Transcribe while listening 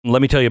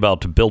Let me tell you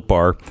about Built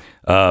Bar.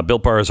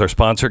 Built Bar is our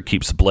sponsor,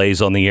 keeps the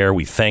blaze on the air.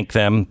 We thank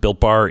them. Built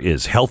Bar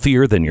is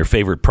healthier than your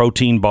favorite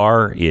protein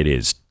bar. It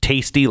is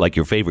tasty like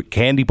your favorite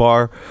candy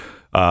bar.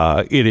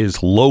 It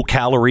is low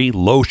calorie,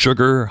 low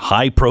sugar,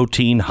 high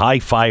protein, high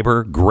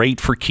fiber, great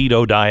for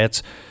keto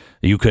diets.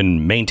 You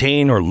can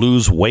maintain or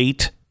lose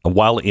weight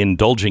while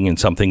indulging in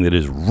something that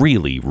is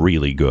really,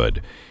 really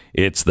good.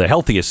 It's the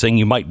healthiest thing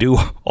you might do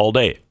all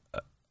day.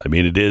 I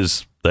mean, it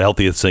is the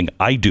healthiest thing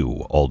I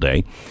do all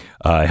day.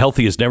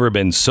 Healthy has never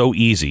been so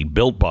easy.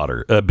 Built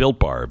Bar,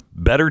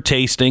 better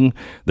tasting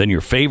than your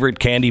favorite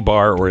candy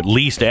bar, or at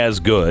least as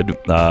good.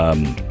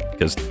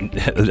 Because,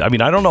 I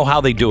mean, I don't know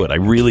how they do it. I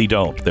really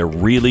don't. They're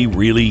really,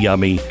 really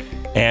yummy,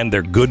 and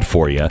they're good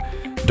for you.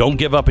 Don't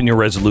give up on your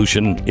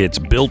resolution. It's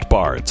Built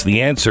Bar. It's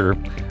the answer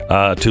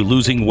to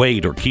losing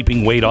weight or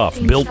keeping weight off.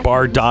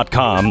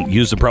 BuiltBar.com.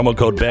 Use the promo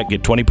code Beck.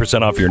 Get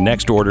 20% off your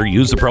next order.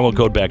 Use the promo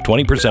code Beck.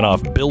 20%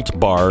 off.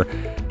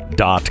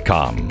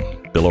 BuiltBar.com.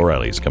 Bill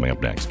O'Reilly is coming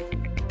up next.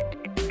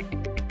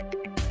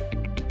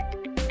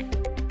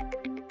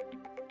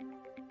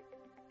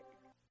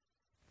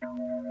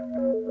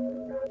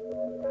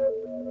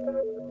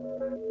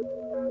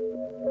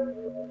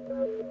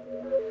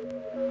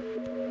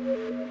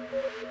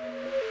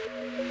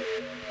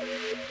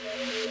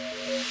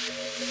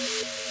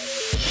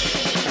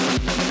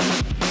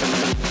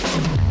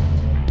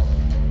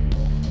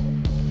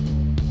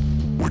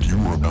 What you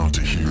are about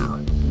to hear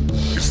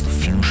is the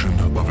fusion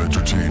of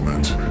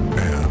entertainment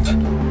and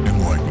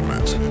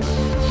enlightenment.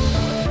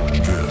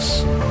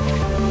 This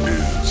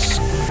is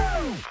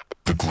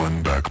the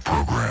Glenn Beck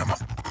Program.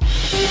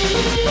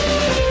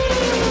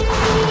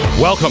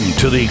 Welcome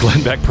to the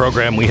Glenn Beck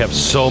Program. We have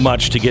so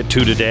much to get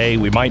to today.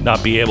 We might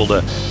not be able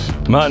to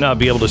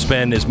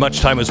spend as much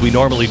time as we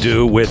normally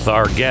do with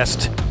our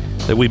guest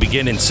that we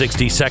begin in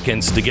 60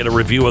 seconds to get a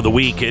review of the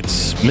week.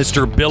 It's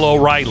Mr. Bill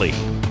O'Reilly.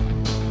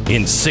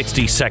 In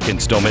 60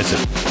 seconds, don't miss it.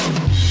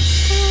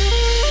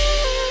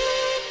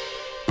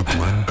 The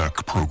Glenn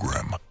Beck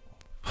Program.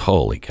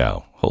 Holy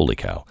cow.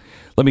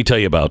 Let me tell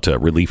you about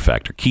Relief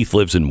Factor. Keith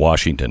lives in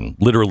Washington,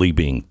 literally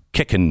being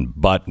kicking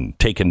butt and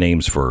taking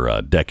names for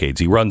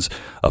decades. He runs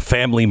a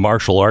family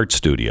martial arts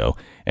studio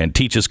and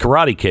teaches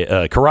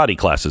karate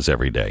classes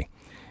every day.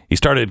 He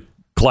started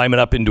climbing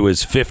up into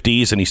his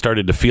 50s, and he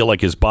started to feel like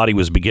his body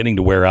was beginning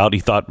to wear out. He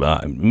thought,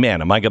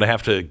 man, am I going to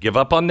have to give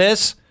up on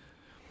this?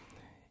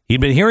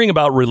 He'd been hearing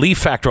about Relief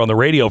Factor on the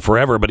radio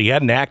forever, but he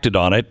hadn't acted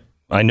on it.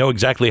 I know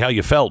exactly how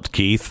you felt,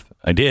 Keith.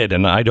 I did,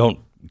 and I don't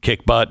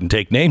kick butt and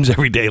take names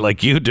every day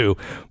like you do.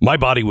 My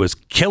body was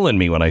killing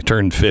me when I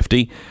turned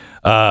 50.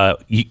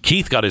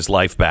 Keith got his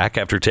life back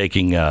after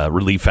taking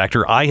Relief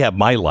Factor. I have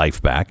my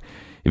life back.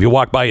 If you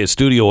walk by his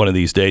studio one of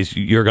these days,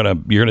 you're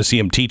gonna see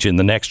him teaching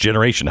the next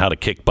generation how to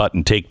kick butt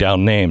and take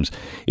down names.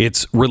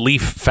 It's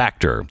Relief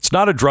Factor. It's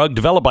not a drug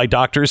developed by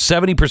doctors.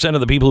 70% of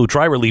the people who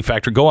try Relief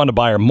Factor go on to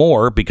buy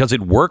more because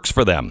it works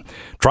for them.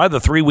 Try the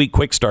 3-week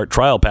quick start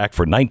trial pack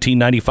for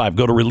 $19.95.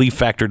 Go to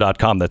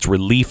relieffactor.com. That's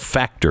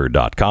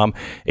relieffactor.com.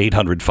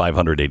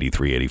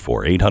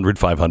 800-500-8384.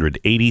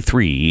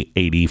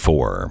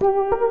 800-500-8384.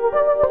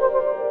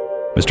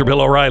 Mr.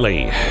 Bill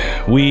O'Reilly,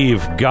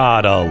 we've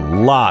got a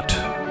lot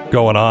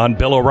going on.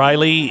 Bill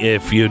O'Reilly,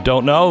 if you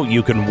don't know,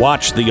 you can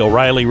watch the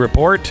O'Reilly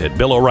Report at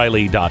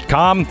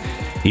BillO'Reilly.com.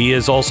 He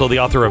is also the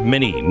author of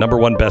many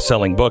 #1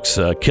 best-selling books.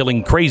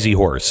 Killing Crazy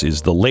Horse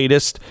is the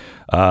latest.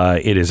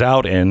 It is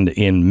out, and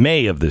in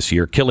May of this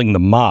year, Killing the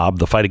Mob,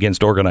 the fight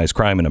against organized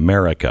crime in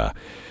America.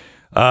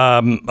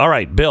 All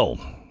right, Bill,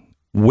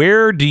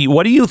 what do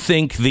you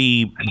think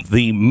the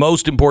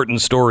most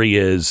important story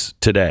is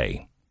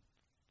today?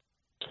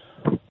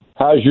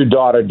 How's your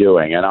daughter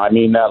doing? And I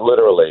mean that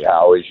literally.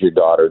 How is your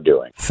daughter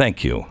doing?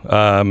 Thank you.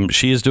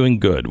 She is doing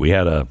good. We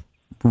had a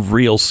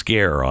real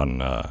scare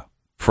on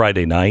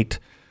Friday night,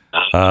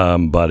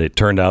 but it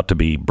turned out to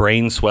be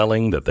brain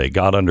swelling that they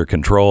got under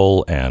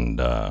control, and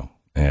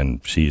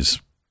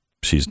she's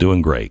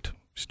doing great.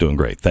 She's doing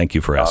great. Thank you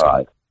for asking. All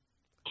right.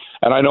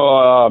 And I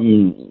know,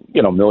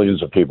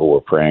 millions of people were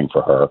praying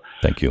for her.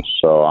 Thank you.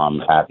 So I'm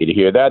happy to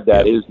hear that.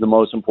 That is the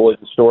most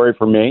important story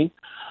for me.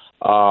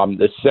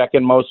 The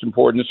second most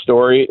important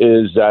story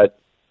is that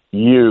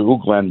you,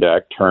 Glenn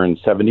Beck, turned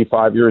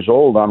 75 years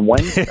old on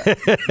Wednesday.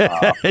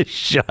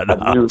 Shut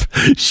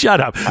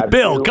up.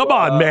 Bill, come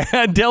on,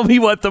 man. Tell me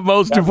what the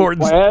most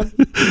important...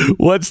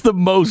 What's the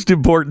most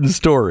important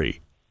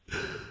story?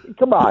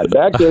 Come on,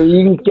 Beck. All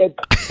you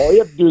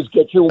have to do is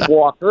get your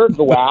walker,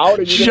 go out,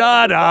 and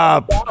Shut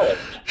up.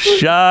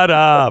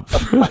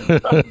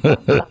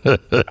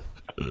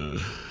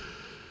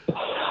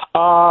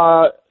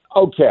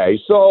 Okay,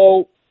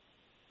 so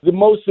the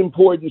most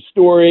important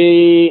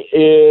story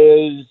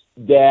is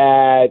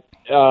that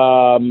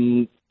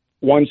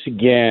once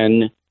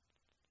again,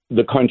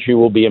 the country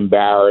will be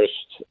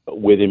embarrassed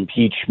with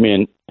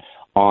impeachment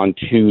on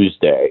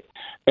Tuesday.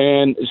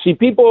 And see,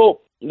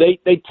 people,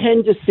 they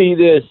tend to see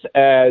this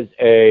as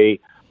a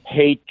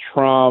hate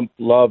Trump,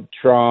 love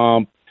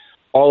Trump,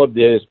 all of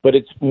this, but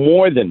it's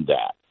more than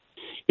that.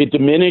 It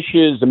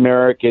diminishes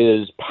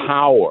America's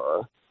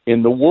power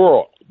in the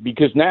world,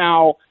 because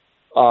now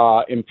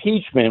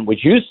impeachment,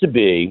 which used to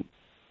be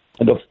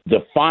the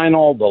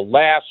final, the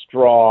last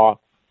straw,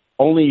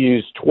 only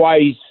used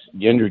twice,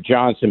 Andrew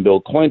Johnson,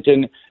 Bill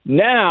Clinton.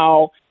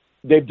 Now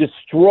they've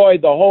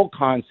destroyed the whole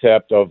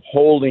concept of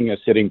holding a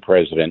sitting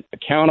president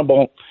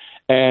accountable,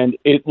 and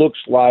it looks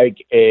like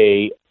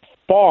a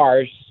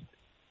farce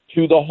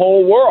to the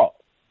whole world.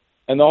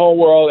 And the whole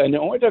world, and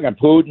we're talking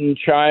Putin,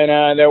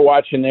 China, they're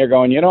watching, they're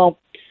going,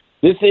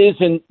 this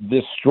isn't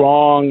the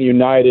strong,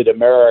 united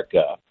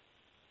America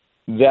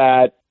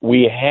that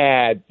we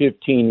had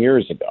 15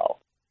 years ago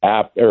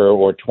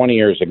or 20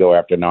 years ago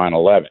after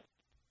 9/11.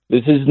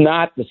 This is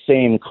not the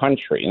same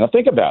country. Now,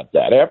 think about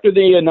that. After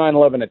the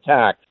 9/11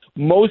 attack,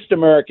 most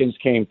Americans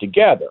came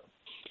together,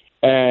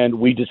 and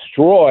we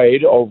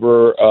destroyed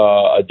over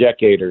a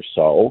decade or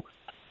so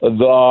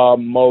the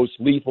most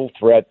lethal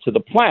threat to the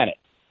planet,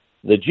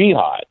 the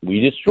jihad. We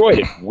destroyed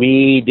it.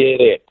 We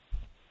did it.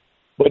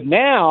 But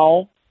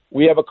now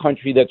we have a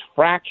country that's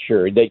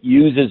fractured, that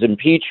uses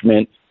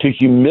impeachment to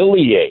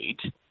humiliate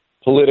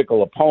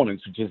political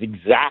opponents, which is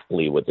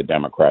exactly what the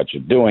Democrats are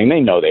doing.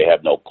 They know they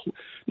have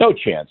no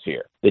chance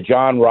here. The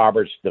John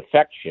Roberts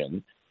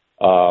defection,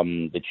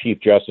 the Chief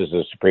Justice of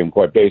the Supreme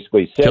Court,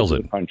 basically says to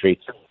the country,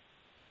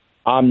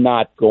 I'm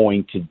not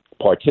going to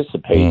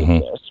participate in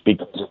this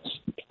because it's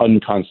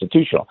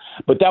unconstitutional.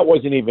 But that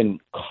wasn't even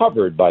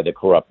covered by the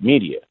corrupt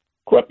media.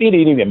 Corrupt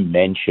media didn't even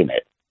mention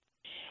it.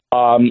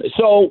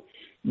 So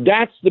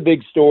that's the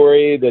big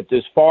story, that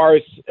this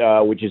farce,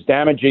 which is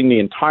damaging the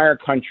entire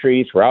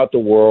country throughout the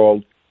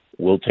world,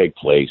 will take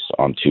place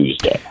on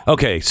Tuesday.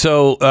 Okay,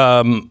 so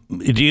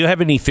do you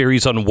have any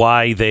theories on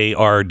why they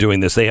are doing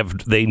this?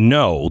 They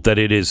know that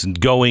it is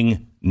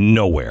going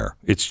nowhere.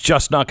 It's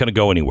just not going to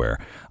go anywhere.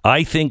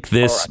 I think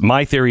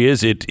my theory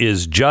is it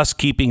is just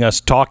keeping us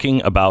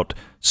talking about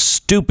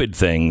stupid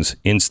things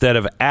instead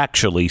of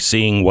actually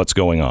seeing what's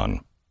going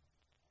on.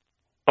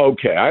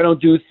 Okay, I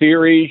don't do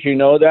theories, you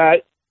know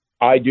that.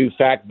 I do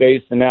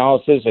fact-based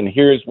analysis, and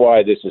here's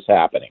why this is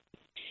happening.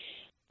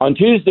 On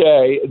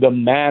Tuesday, the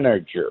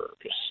managers,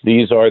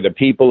 these are the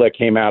people that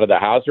came out of the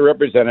House of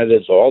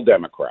Representatives, all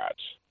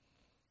Democrats,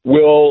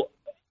 will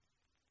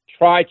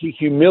try to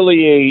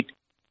humiliate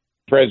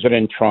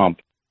President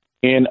Trump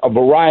in a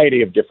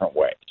variety of different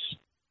ways.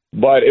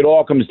 But it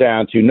all comes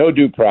down to no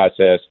due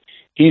process.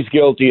 He's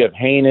guilty of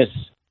heinous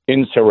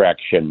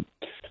insurrection.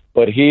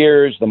 But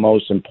here's the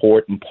most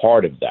important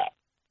part of that.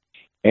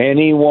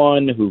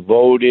 Anyone who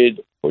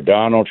voted for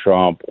Donald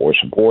Trump or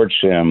supports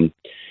him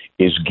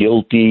is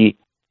guilty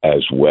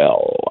as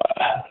well.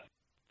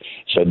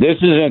 So this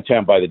is an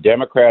attempt by the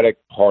Democratic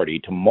Party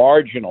to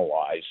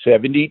marginalize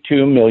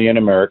 72 million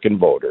American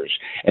voters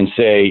and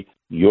say,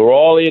 you're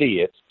all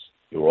idiots,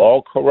 you're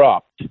all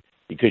corrupt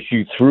because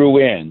you threw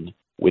in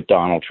with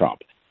Donald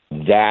Trump.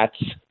 That's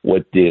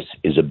what this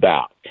is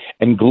about.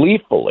 And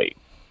gleefully,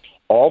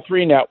 all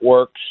three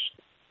networks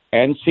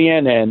and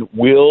CNN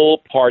will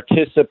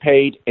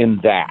participate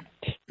in that.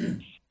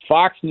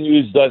 Fox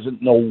News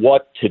doesn't know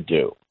what to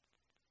do.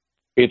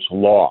 It's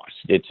lost.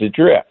 It's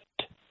adrift.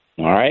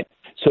 All right?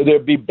 So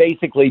there'd be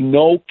basically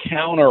no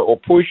counter or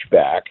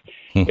pushback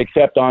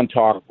except on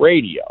talk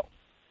radio.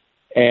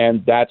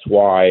 And that's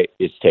why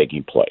it's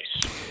taking place.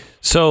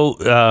 So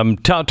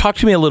talk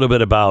to me a little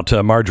bit about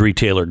Marjorie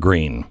Taylor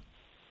Greene.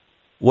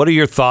 What are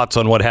your thoughts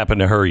on what happened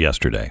to her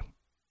yesterday?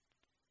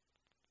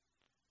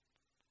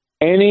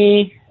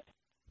 Any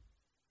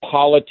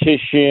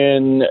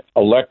politician,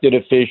 elected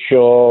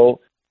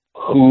official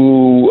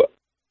who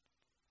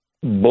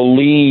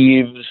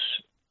believes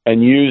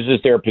and uses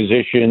their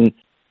position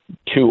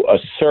to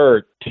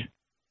assert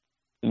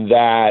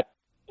that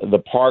the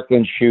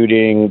Parkland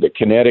shooting, the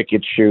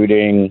Connecticut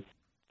shooting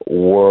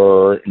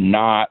were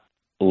not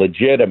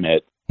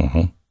legitimate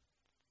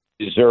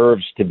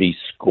deserves to be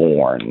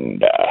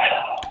scorned.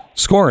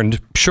 Scorned,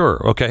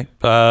 sure, okay.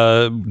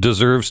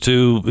 Deserves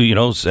to,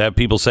 have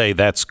people say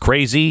that's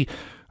crazy.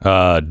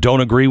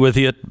 Don't agree with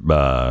you.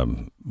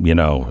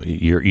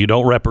 You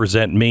don't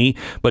represent me,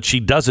 but she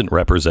doesn't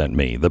represent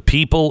me. The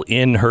people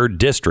in her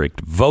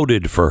district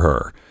voted for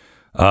her.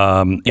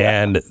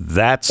 And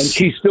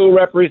she still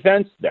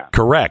represents them.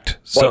 Correct.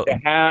 But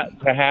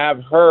to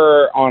have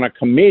her on a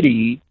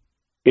committee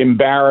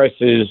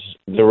embarrasses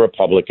the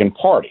Republican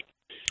Party.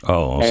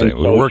 Oh, I'll say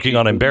we're working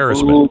on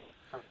embarrassment.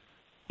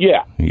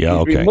 Yeah,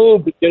 okay.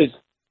 Removed because,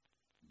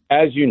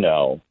 as you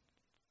know,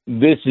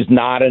 this is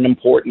not an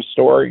important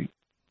story.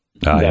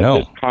 I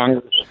know.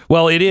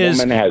 Well, it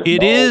is.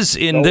 It is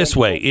in this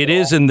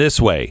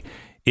way.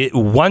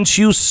 Once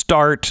you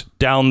start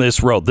down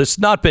this road, this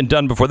has not been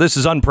done before. This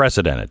is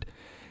unprecedented.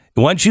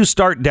 Once you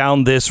start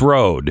down this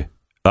road,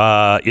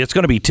 it's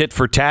going to be tit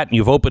for tat, and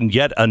you've opened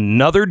yet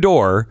another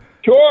door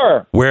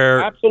Sure.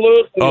 Where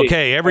absolutely.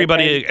 Okay,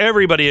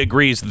 everybody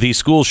agrees that these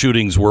school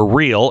shootings were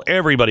real.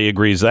 Everybody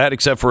agrees that,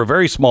 except for a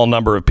very small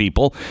number of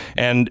people.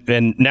 And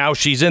now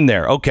she's in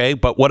there. Okay,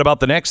 but what about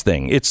the next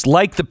thing? It's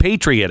like the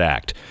Patriot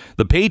Act.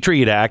 The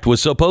Patriot Act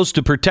was supposed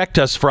to protect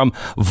us from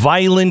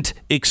violent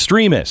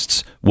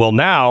extremists. Well,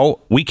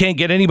 now we can't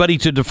get anybody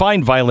to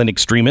define violent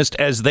extremist,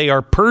 as they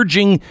are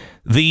purging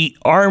the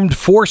armed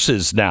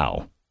forces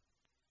now.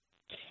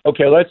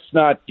 Okay, let's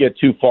not get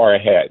too far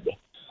ahead.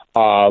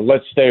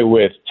 Let's stay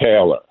with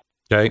Taylor.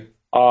 Okay.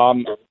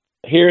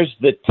 Here's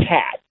the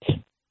tat,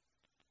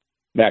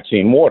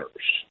 Maxine Waters.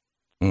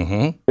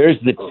 Mm-hmm. There's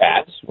the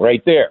tat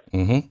right there.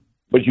 Mm-hmm.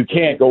 But you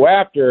can't go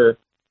after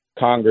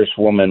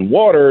Congresswoman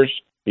Waters,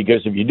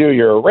 because if you do,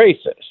 you're a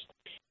racist.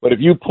 But if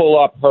you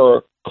pull up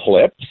her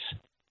clips,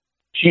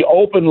 she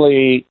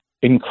openly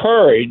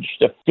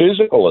encouraged a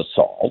physical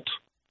assault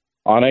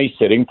on a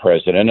sitting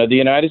president of the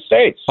United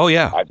States. Oh,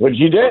 yeah. That's what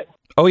she did.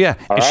 Oh, yeah.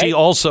 Right? She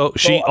also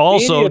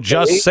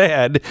just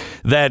said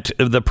that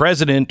the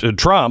President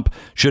Trump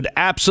should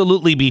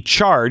absolutely be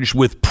charged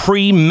with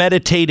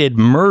premeditated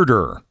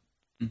murder.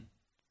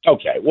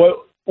 Okay.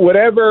 Well,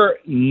 whatever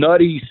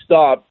nutty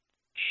stuff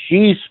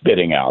she's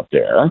spitting out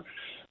there,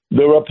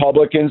 the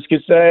Republicans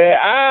could say,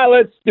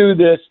 let's do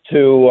this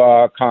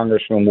to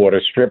Congressman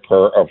Waters, strip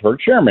her of her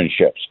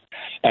chairmanships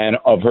and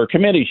of her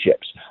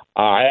committeeships.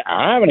 I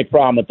don't have any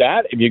problem with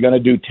that. If you're going to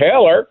do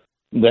Taylor,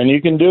 then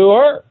you can do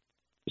her.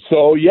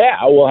 So, yeah,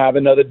 we'll have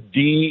another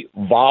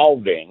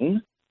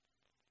devolving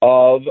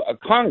of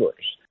Congress.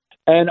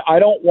 And I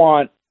don't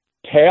want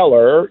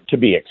Taylor to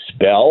be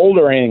expelled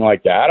or anything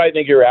like that. I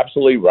think you're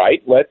absolutely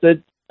right. Let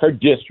her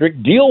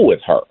district deal with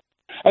her.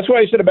 That's what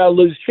I said about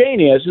Liz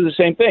Cheney. This is the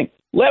same thing.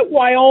 Let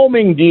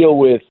Wyoming deal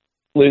with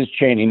Liz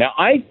Cheney. Now,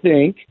 I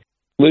think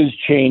Liz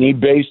Cheney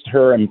based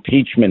her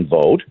impeachment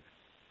vote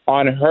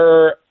on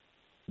her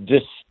the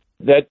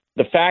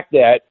fact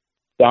that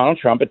Donald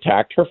Trump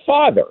attacked her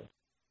father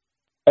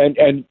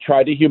and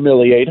tried to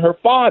humiliate her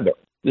father.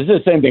 This is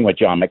the same thing with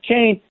John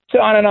McCain, so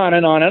on and on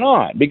and on and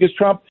on, because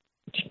Trump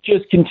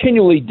just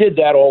continually did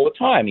that all the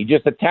time. He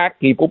just attacked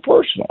people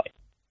personally,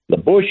 the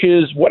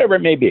Bushes, whatever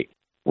it may be,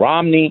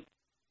 Romney.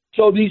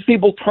 So these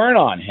people turn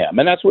on him,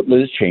 and that's what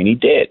Liz Cheney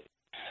did.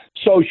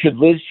 So should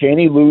Liz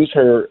Cheney lose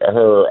her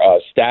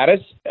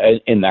status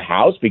in the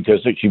House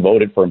because she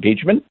voted for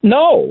impeachment?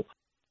 No.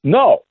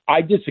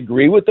 I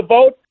disagree with the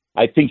vote.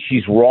 I think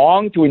she's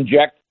wrong to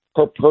inject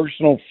her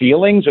personal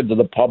feelings into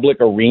the public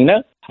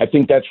arena. I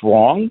think that's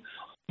wrong.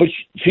 But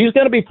she's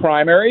going to be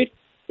primaried.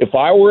 If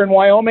I were in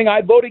Wyoming,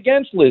 I'd vote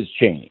against Liz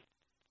Cheney.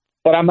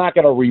 But I'm not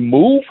going to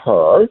remove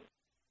her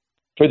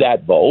for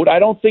that vote. I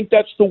don't think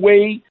that's the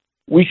way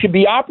we should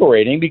be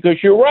operating, because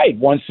you're right.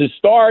 Once it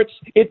starts,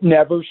 it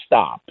never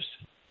stops.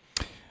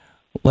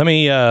 Let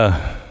me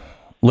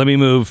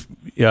move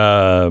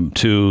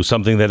to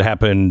something that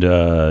happened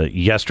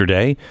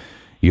yesterday.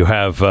 You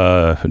have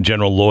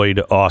General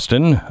Lloyd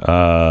Austin,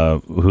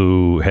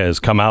 who has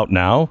come out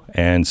now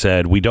and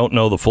said, we don't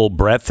know the full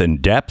breadth and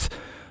depth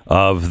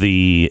of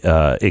the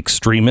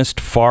extremist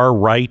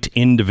far-right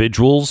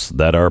individuals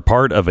that are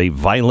part of a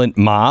violent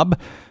mob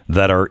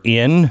that are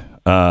in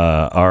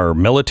our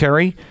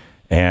military.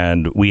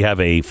 And we have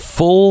a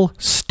full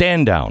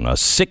stand-down, a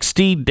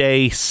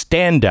 60-day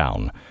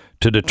stand-down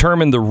to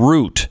determine the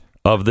root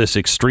of this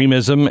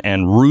extremism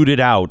and root it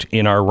out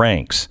in our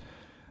ranks.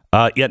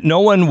 Yet no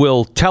one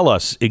will tell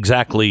us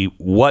exactly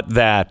what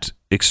that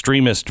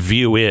extremist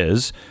view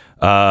is.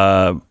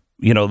 The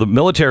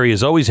military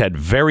has always had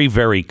very,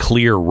 very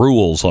clear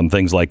rules on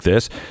things like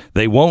this.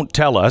 They won't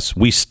tell us.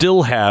 We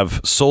still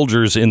have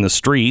soldiers in the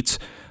streets,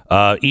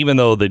 even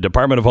though the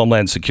Department of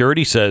Homeland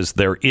Security says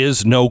there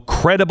is no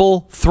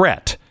credible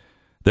threat.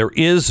 There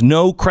is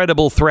no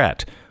credible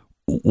threat.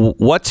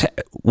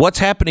 What's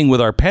happening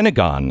with our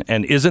Pentagon?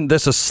 And isn't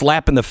this a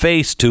slap in the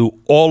face to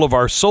all of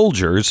our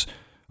soldiers,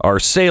 our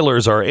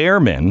sailors, our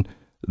airmen,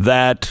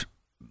 that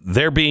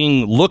they're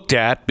being looked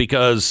at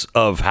because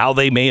of how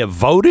they may have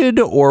voted,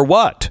 or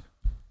what?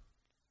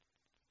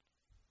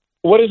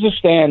 What does a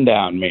stand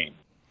down mean?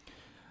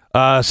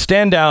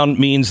 Stand down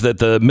means that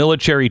the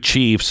military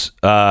chiefs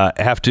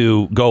have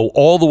to go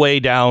all the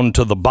way down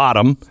to the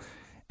bottom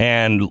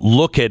and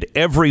look at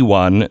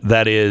everyone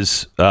that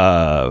is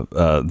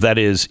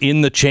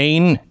in the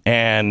chain,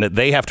 and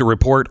they have to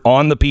report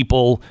on the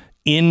people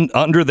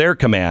under their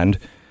command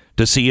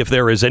to see if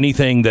there is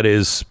anything that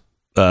is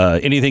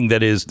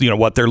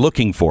what they're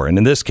looking for. And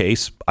in this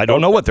case, I don't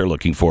know what they're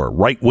looking for.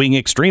 Right-wing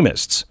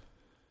extremists.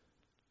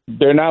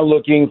 They're not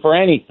looking for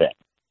anything.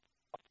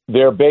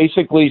 They're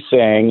basically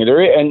saying,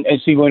 and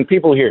see, when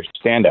people hear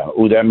stand out,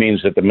 that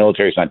means that the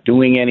military's not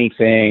doing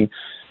anything,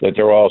 that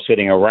they're all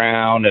sitting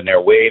around and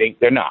they're waiting.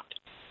 They're not.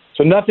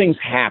 So nothing's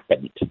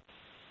happened to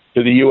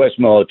the U.S.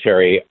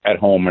 military at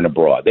home and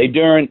abroad. They're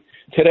doing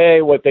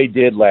today what they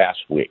did last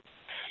week.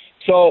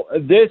 So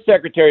this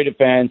Secretary of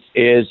Defense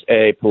is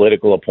a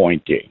political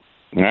appointee.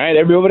 All right,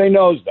 everybody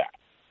knows that.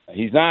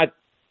 He's not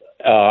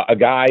a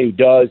guy who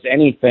does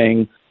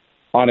anything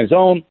on his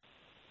own.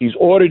 He's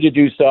ordered to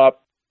do stuff,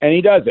 and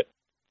he does it.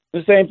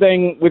 The same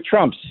thing with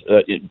Trump's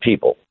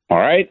people, all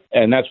right?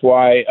 And that's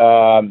why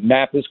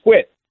Mathis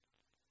quit,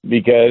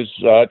 because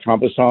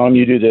Trump was telling him,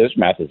 you do this.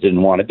 Mathis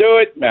didn't want to do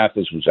it.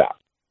 Mathis was out.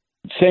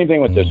 Same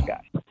thing with this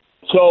guy.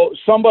 So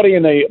somebody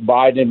in the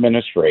Biden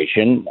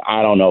administration,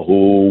 I don't know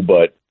who,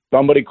 but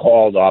somebody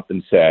called up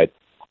and said,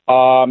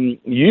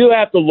 you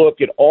have to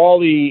look at all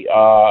the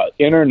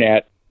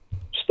internet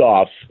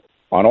stuff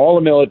on all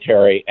the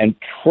military and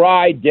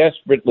try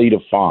desperately to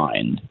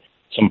find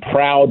some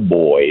Proud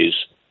Boys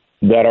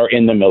that are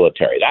in the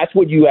military. That's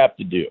what you have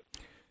to do.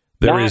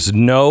 You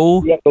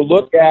have to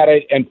look at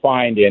it and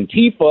find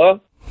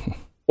Antifa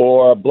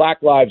or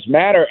Black Lives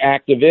Matter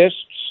activists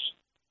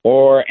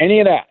or any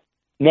of that.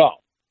 No.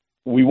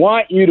 We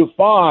want you to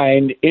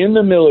find in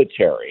the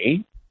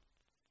military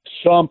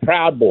some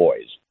Proud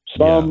Boys.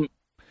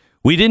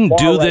 We didn't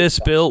do this,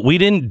 stuff. Bill. We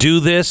didn't do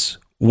this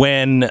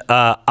when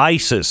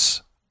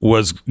ISIS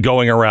was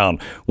going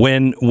around.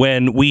 When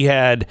we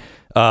had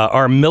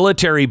our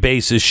military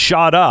bases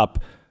shot up,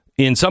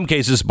 in some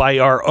cases by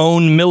our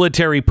own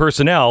military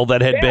personnel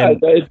that had been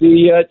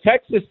the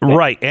Texas thing.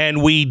 Right,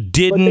 and we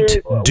didn't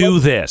do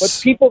this.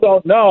 What people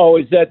don't know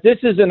is that this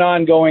is an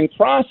ongoing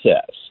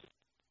process.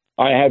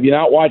 Have you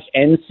not watched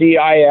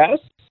NCIS?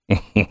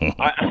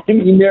 I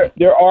mean,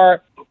 there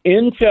are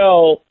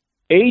intel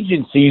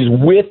agencies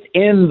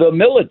within the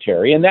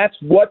military, and that's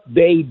what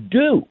they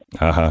do.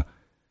 Uh-huh.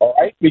 All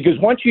right? Because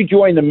once you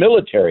join the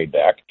military,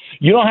 Beck,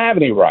 you don't have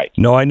any rights.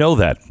 No, I know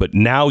that. But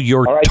now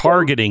you're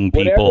targeting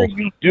people.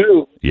 Whatever you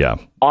do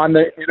on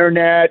the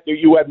internet,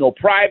 you have no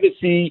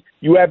privacy.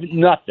 You have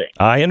nothing.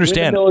 I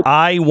understand.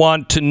 I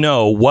want to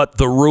know what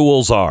the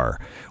rules are.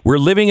 We're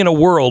living in a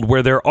world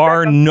where there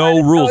are no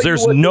rules.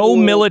 There's no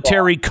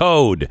military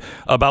code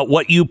about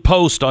what you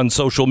post on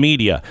social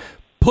media.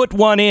 Put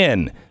one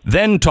in,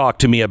 then talk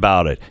to me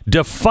about it.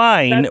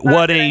 Define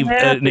what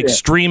an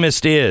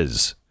extremist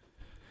is.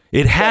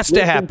 It has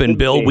to happen,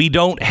 Bill. We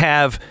don't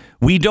have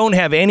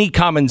any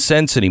common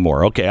sense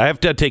anymore. Okay, I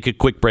have to take a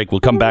quick break. We'll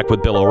come back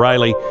with Bill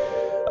O'Reilly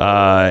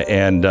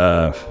and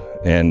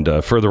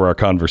further our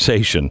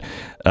conversation.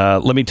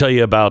 Let me tell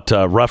you about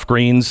Rough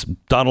Greens.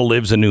 Donald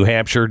lives in New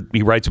Hampshire.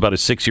 He writes about a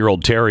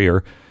 6-year-old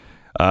terrier.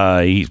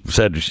 He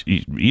said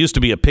she used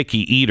to be a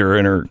picky eater.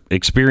 In her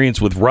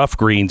experience with Rough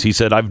Greens, he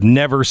said, I've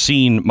never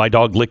seen my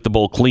dog lick the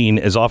bowl clean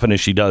as often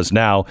as she does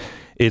now.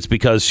 It's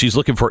because she's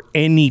looking for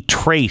any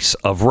trace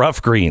of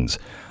Rough Greens.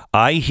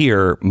 I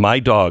hear my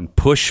dog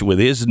push with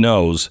his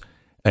nose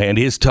and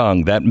his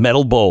tongue that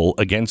metal bowl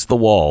against the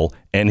wall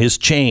and his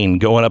chain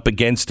going up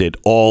against it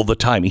all the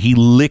time. He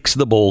licks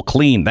the bowl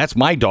clean. That's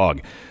my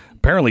dog.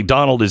 Apparently,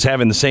 Donald is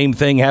having the same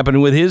thing happen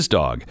with his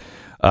dog.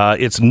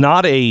 It's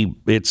not a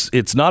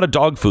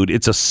dog food.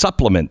 It's a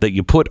supplement that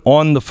you put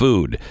on the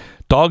food.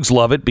 Dogs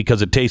love it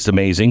because it tastes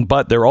amazing,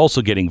 but they're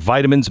also getting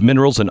vitamins,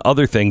 minerals, and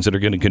other things that are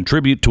going to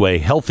contribute to a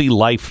healthy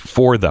life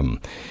for them.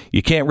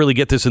 You can't really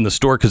get this in the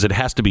store because it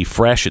has to be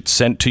fresh. It's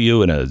sent to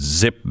you in a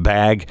zip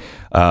bag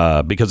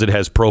because it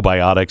has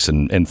probiotics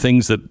and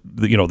things that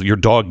your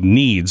dog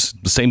needs,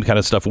 the same kind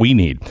of stuff we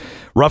need.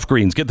 Rough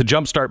Greens, get the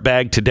Jumpstart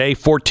bag today,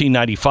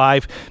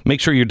 $14.95. Make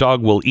sure your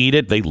dog will eat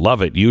it. They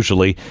love it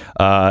usually.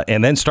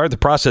 And then start the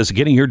process of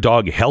getting your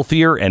dog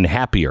healthier and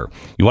happier.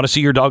 You want to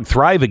see your dog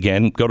thrive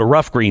again? Go to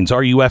Rough Greens,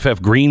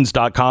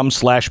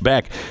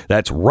 ruffgreens.com/Beck.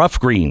 That's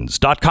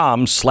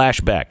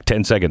ruffgreens.com/Beck.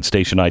 10 seconds,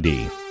 station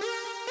ID.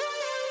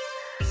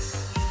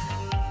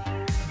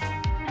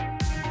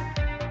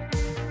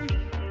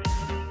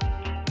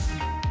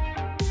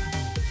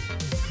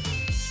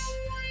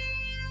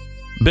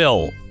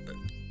 Bill,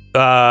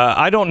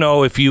 I don't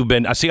know if you've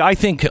been... See, I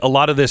think a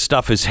lot of this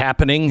stuff is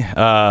happening.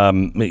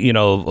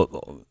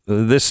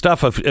 This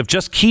stuff of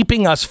just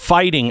keeping us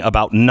fighting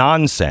about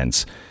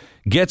nonsense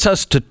gets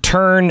us to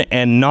turn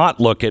and not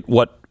look at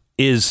what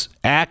is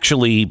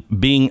actually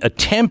being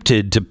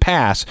attempted to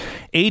pass.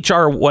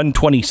 H.R.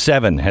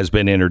 127 has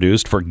been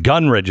introduced for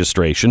gun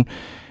registration.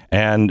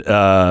 And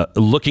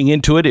looking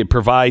into it, it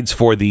provides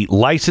for the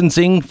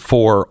licensing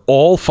for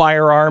all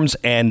firearms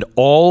and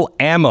all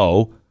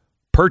ammo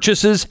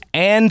purchases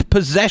and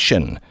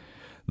possession,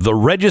 the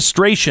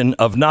registration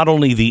of not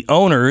only the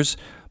owners,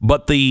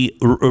 but the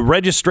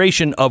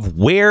registration of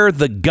where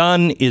the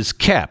gun is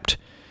kept.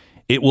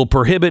 It will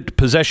prohibit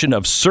possession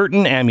of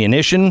certain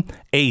ammunition,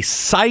 a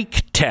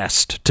psych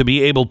test to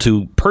be able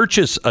to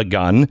purchase a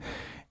gun,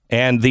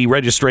 and the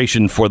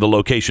registration for the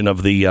location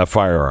of the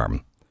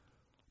firearm.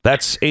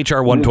 That's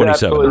H.R.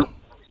 127.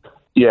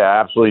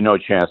 Absolutely no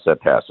chance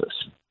that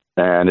passes.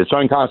 And it's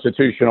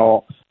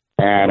unconstitutional.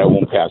 And it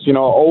won't pass.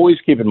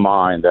 Always keep in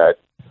mind that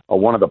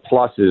one of the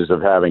pluses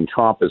of having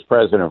Trump as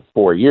president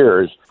for 4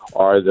 years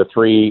are the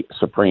 3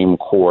 Supreme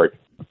Court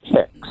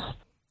picks.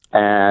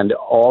 And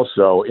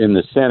also in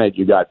the Senate,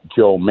 you got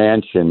Joe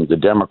Manchin, the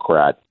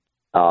Democrat,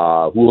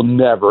 who will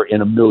never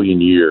in a million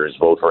years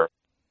vote for.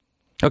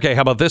 Okay,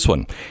 how about this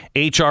one?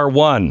 H.R.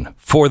 1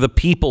 for the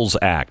People's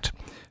Act.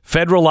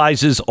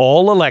 federalizes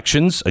all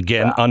elections.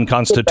 Again,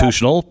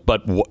 unconstitutional.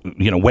 But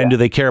when do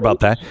they care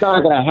about that? It's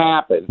not going to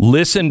happen.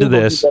 Listen to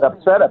this. Get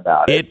upset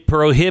about it. It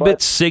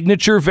prohibits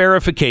signature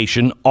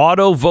verification,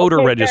 auto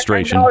voter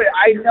registration.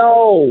 I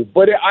know,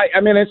 but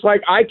I mean, it's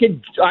like I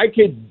could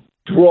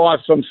draw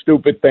some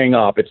stupid thing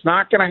up. It's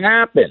not going to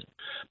happen.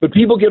 But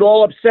people get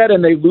all upset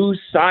and they lose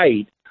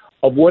sight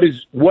of what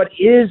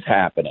is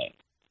happening.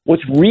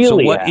 What's really so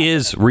what happening.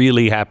 is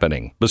really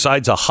happening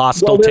besides a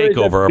hostile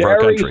takeover of our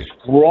country?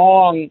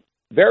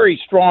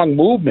 Very strong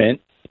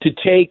movement to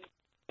take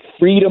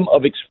freedom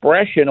of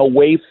expression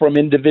away from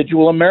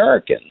individual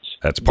Americans.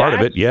 That's part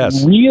of it,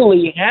 yes.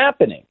 Really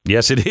happening.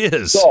 Yes, it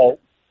is. So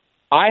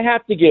I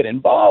have to get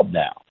involved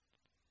now.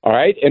 All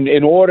right? And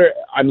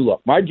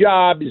look, my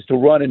job is to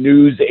run a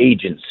news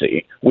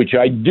agency, which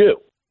I do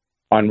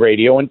on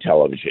radio and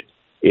television.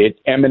 It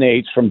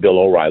emanates from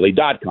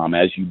BillO'Reilly.com,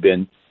 as you've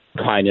been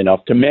kind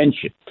enough to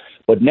mention.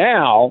 But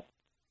now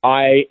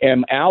I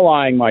am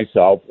allying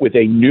myself with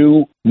a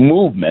new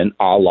movement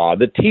a la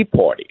the Tea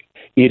Party.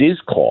 It is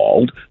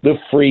called the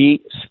Free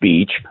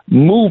Speech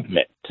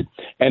Movement.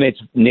 And it's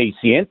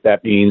nascent.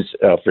 That means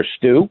for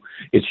Stu,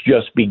 it's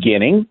just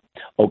beginning.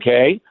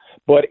 Okay?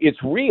 But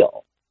it's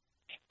real.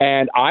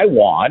 And I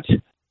want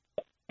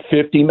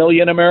 50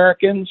 million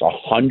Americans,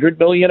 100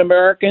 million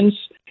Americans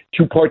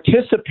to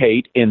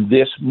participate in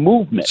this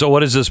movement. So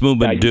what does this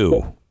movement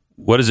do?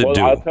 What does it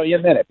do? I'll tell you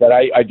in a minute, but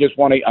I just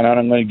want to, and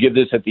I'm going to give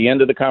this at the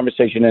end of the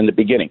conversation and the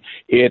beginning.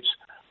 It's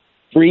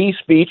Free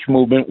Speech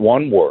Movement,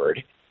 one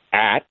word,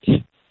 at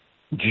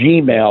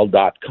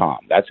gmail.com.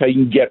 That's how you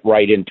can get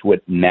right into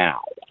it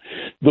now.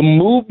 The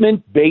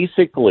movement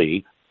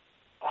basically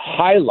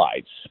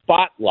highlights,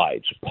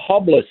 spotlights,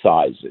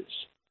 publicizes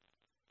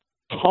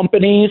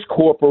companies,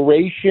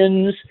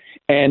 corporations,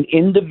 and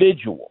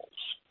individuals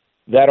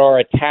that are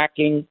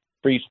attacking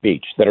free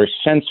speech, that are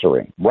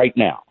censoring right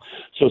now.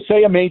 So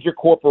say a major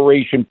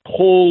corporation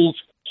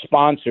pulls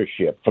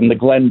sponsorship from the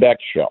Glenn Beck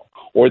Show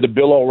or the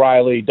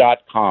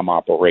BillO'Reilly.com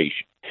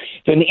operation,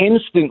 then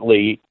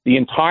instantly the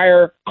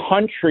entire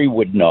country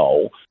would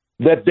know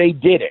that they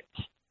did it.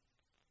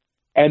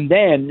 And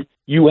then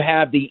you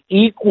have the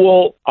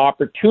equal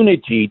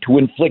opportunity to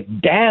inflict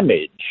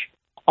damage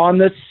on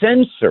the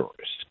censors.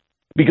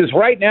 Because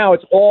right now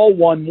it's all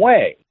one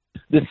way.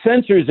 The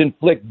censors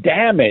inflict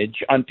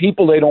damage on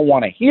people they don't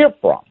want to hear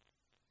from.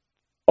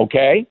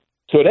 Okay?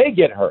 So they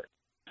get hurt.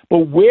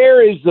 But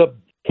where is the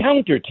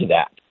counter to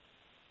that?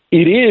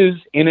 It is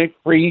in a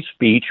free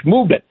speech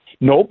movement.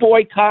 No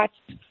boycotts,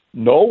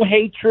 no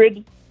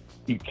hatred.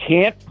 You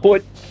can't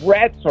put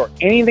threats or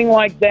anything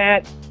like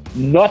that.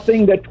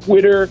 Nothing that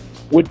Twitter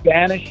would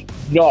banish.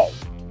 No.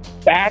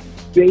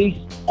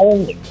 Fact-based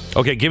only.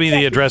 Okay, give me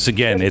the address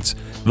again. It's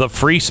the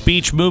Free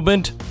Speech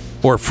Movement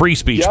or Free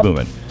Speech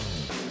Movement?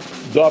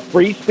 The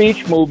Free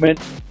Speech Movement.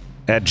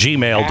 At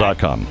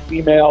gmail.com.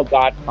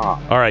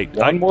 Gmail.com. All right.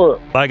 One word.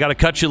 I got to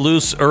cut you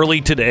loose early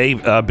today,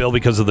 Bill,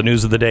 because of the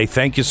news of the day.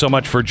 Thank you so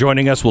much for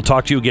joining us. We'll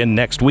talk to you again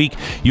next week.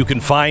 You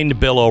can find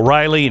Bill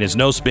O'Reilly and his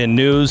No Spin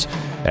News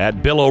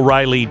at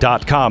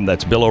BillO'Reilly.com.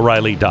 That's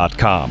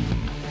BillO'Reilly.com.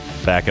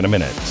 Back in a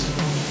minute.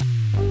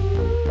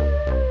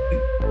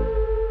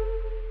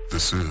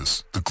 This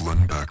is the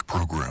Glenn Beck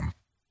Program.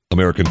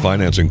 American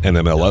Financing,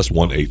 NMLS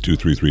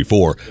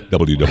 182334,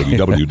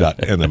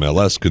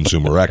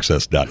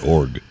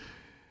 www.nmlsconsumeraccess.org.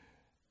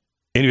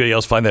 Anybody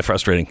else find that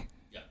frustrating?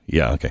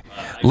 Yeah, okay.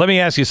 Let me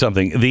ask you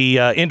something. The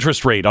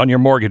interest rate on your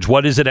mortgage,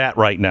 what is it at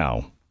right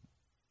now?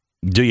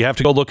 Do you have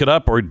to go look it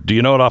up, or do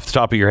you know it off the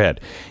top of your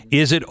head?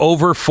 Is it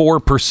over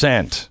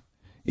 4%?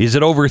 Is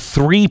it over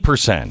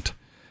 3%?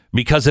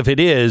 Because if it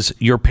is,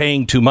 you're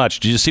paying too much.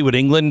 Did you see what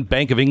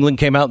Bank of England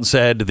came out and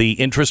said the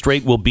interest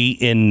rate will be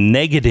in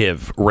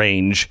negative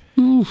range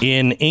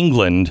in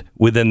England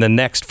within the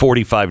next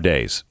 45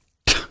 days?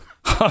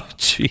 Oh,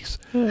 jeez.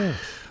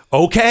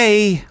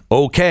 Okay.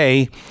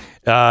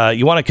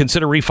 You want to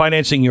consider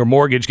refinancing your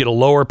mortgage, get a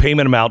lower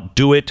payment amount,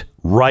 do it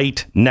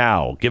right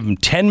now. Give them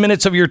 10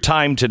 minutes of your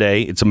time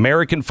today. It's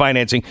American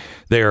Financing.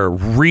 They're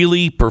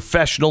really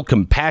professional,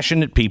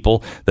 compassionate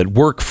people that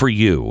work for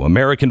you.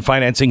 American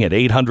Financing at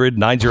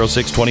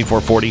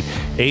 800-906-2440,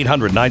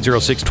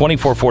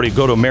 800-906-2440.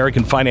 Go to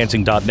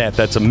AmericanFinancing.net.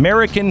 That's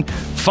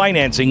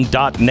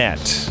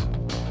AmericanFinancing.net.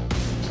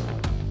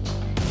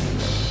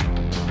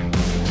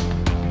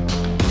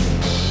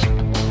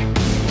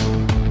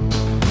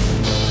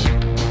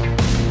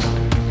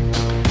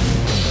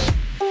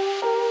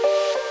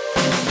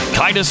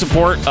 To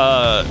support,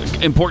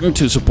 important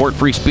to support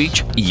free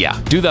speech? Yeah,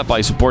 do that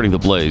by supporting The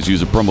Blaze.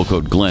 Use a promo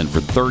code Glenn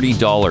for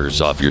 $30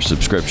 off your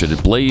subscription at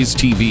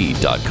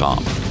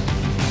blazetv.com.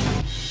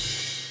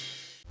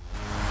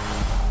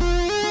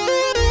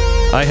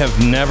 I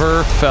have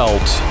never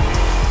felt,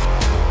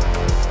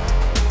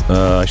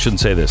 I shouldn't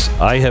say this,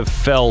 I have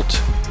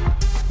felt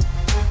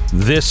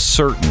this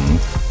certain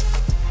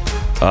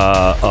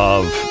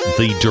of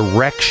the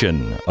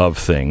direction of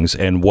things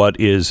and what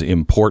is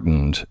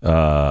important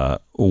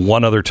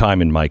one other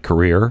time in my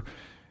career,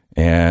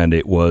 and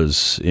it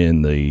was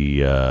in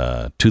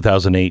the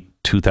 2008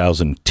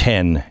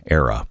 2010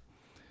 era.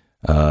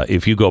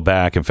 If you go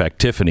back, in fact,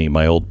 Tiffany,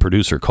 my old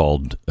producer,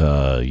 called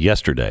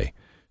yesterday.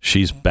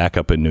 She's back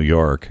up in New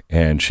York,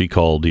 and she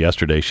called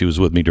yesterday. She was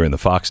with me during the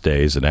Fox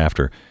days and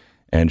after,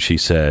 and she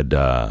said,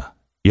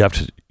 "You have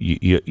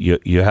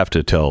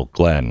to tell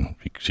Glenn."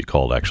 She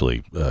called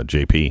actually.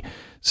 JP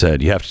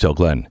said, "You have to tell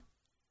Glenn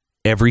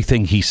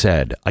everything he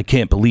said. I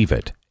can't believe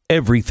it.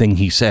 Everything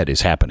he said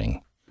is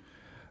happening."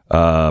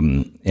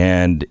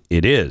 And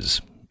it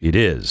is,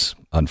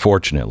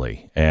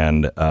 unfortunately.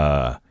 And,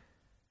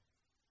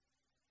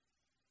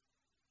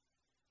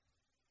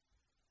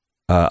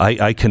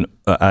 I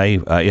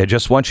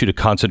just want you to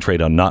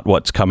concentrate on not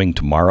what's coming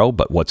tomorrow,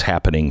 but what's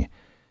happening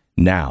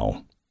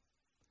now.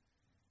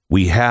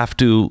 We have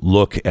to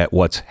look at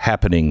what's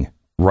happening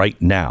right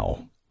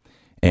now.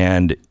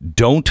 And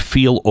don't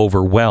feel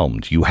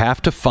overwhelmed. You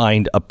have to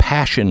find a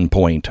passion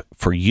point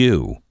for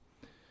you.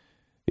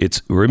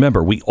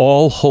 Remember, we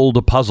all hold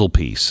a puzzle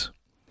piece,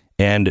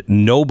 and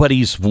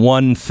nobody's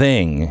one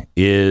thing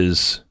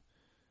is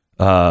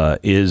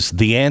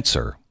the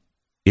answer.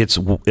 It's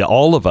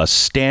all of us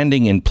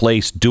standing in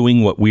place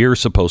doing what we're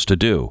supposed to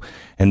do.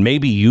 And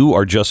maybe you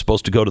are just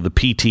supposed to go to the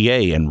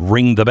PTA and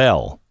ring the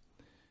bell.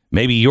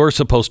 Maybe you're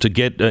supposed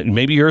to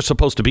maybe you're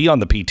supposed to be on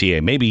the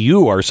PTA. Maybe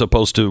you are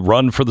supposed to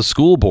run for the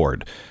school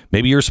board.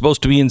 Maybe you're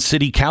supposed to be in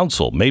city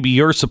council. Maybe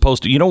you're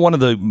supposed to, one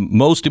of the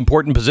most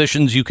important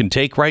positions you can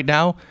take right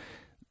now?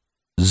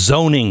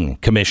 Zoning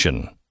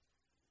commission.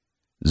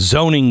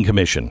 Zoning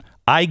commission.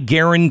 I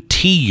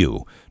guarantee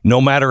you, no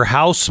matter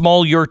how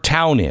small your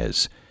town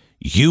is,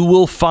 you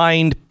will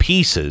find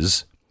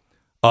pieces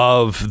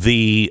of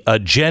the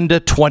Agenda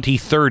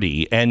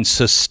 2030 and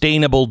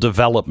sustainable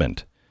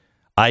development.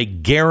 I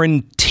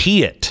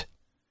guarantee it.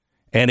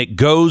 And it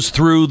goes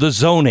through the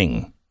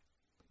zoning.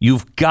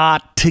 You've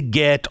got to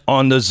get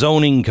on the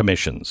zoning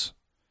commissions.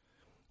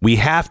 We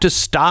have to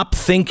stop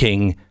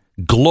thinking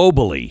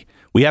globally.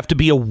 We have to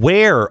be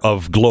aware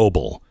of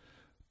global.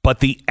 But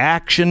the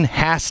action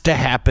has to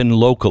happen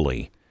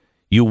locally.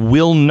 You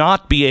will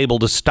not be able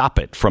to stop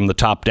it from the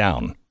top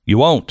down. You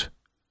won't.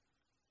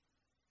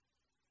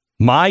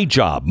 My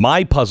job,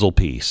 my puzzle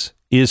piece,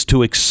 is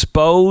to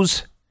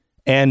expose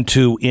and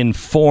to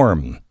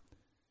inform.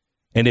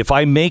 And if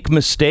I make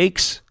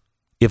mistakes,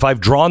 if I've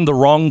drawn the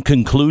wrong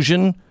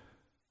conclusion,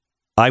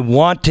 I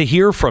want to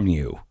hear from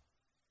you.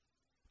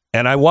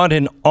 And I want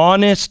an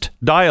honest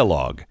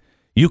dialogue.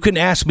 You can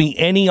ask me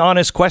any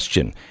honest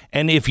question.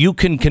 And if you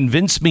can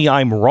convince me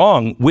I'm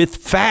wrong with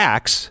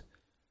facts,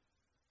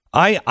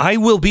 I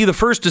will be the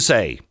first to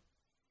say,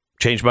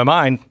 changed my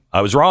mind.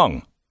 I was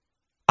wrong.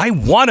 I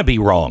want to be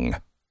wrong.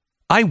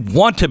 I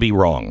want to be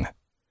wrong.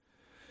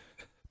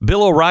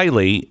 Bill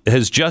O'Reilly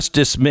has just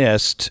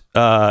dismissed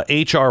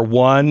H.R.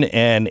 1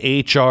 and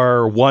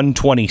H.R.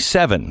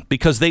 127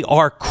 because they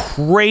are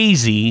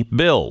crazy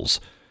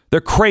bills.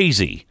 They're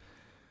crazy.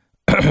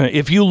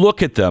 If you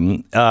look at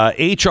them,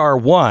 H.R.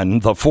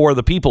 1, for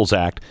the People's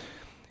Act,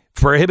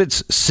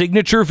 prohibits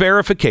signature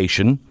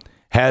verification,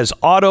 has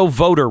auto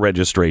voter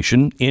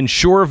registration,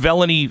 ensure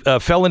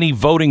felony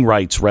voting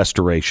rights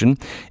restoration,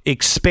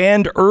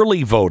 expand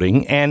early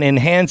voting, and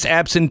enhance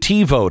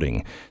absentee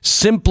voting,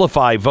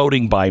 simplify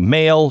voting by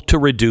mail to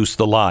reduce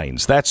the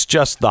lines. That's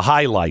just the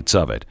highlights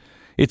of it.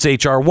 It's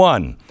H.R.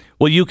 1.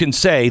 Well, you can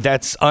say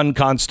that's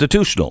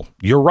unconstitutional.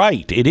 You're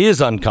right. It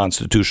is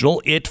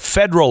unconstitutional. It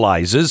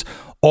federalizes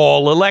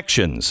all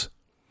elections.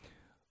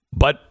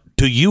 But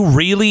do you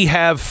really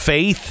have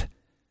faith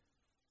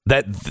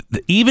that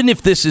even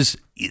if this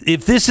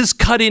is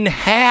cut in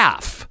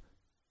half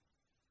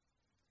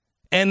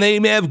and they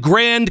may have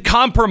grand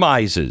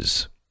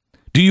compromises,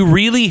 do you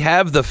really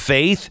have the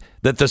faith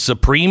that the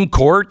Supreme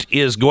Court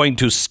is going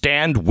to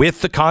stand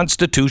with the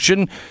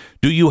Constitution?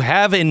 Do you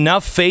have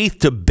enough faith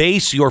to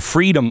base your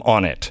freedom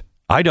on it?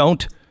 I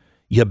don't.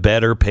 You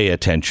better pay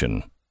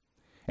attention.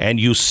 And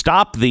you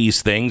stop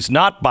these things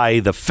not by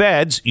the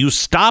feds. You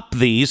stop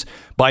these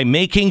by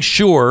making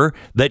sure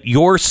that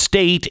your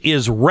state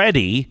is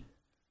ready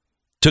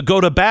to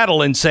go to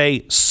battle and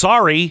say,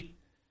 sorry,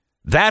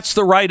 that's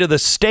the right of the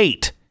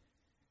state.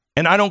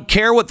 And I don't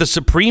care what the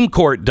Supreme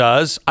Court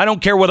does. I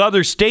don't care what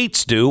other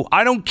states do.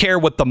 I don't care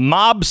what the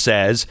mob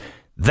says.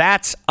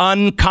 That's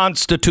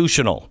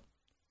unconstitutional.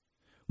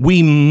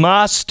 We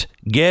must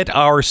get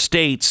our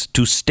states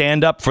to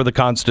stand up for the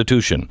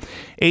Constitution.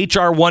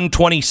 H.R.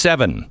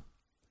 127.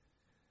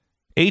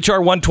 H.R.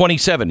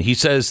 127, he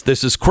says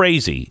this is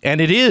crazy.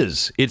 And it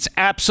is. It's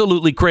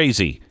absolutely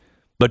crazy.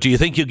 But do you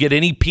think you'll get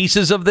any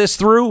pieces of this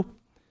through?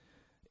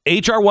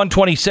 H.R.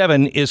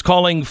 127 is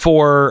calling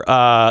for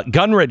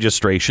gun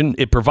registration.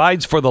 It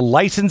provides for the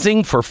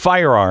licensing for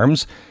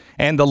firearms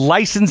and the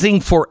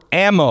licensing for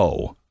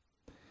ammo.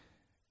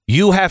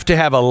 You have to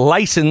have a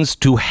license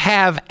to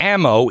have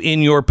ammo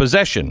in your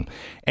possession.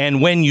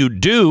 And when you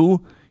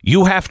do,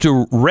 you have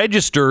to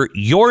register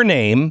your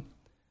name,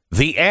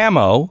 the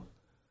ammo,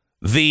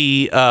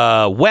 the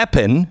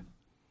weapon,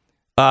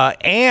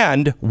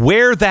 and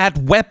where that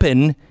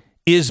weapon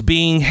is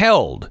being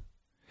held.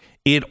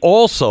 It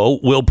also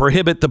will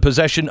prohibit the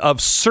possession of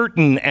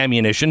certain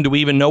ammunition. Do we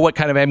even know what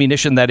kind of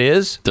ammunition that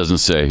is? Doesn't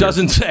say.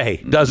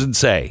 Doesn't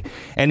say.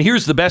 And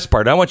here's the best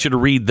part. I want you to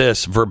read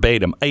this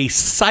verbatim. A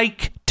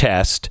psych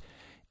test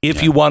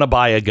if you want to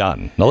buy a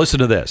gun. Now listen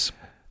to this.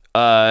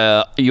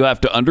 You have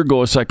to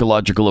undergo a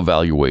psychological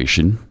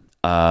evaluation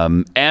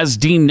as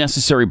deemed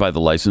necessary by the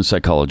licensed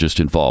psychologist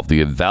involved. The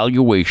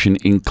evaluation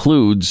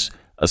includes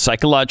a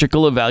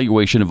psychological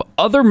evaluation of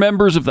other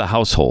members of the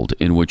household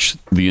in which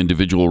the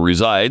individual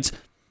resides.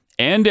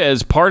 And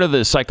as part of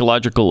the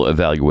psychological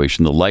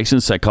evaluation, the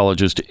licensed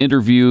psychologist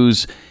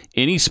interviews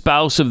any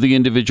spouse of the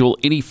individual,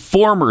 any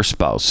former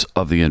spouse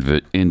of the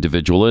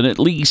individual, and at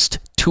least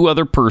 2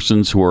 other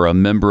persons who are a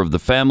member of the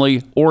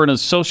family or an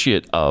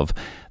associate of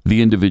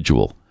the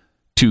individual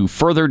to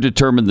further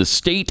determine the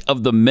state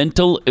of the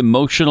mental,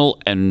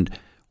 emotional, and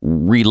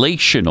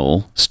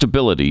relational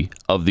stability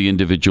of the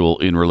individual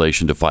in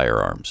relation to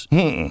firearms.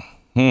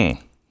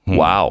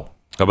 Wow.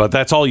 How about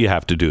that's all you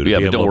have to do to be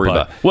able don't worry to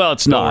buy. about it. Well,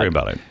 it's not. Don't worry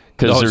about it.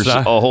 Because there's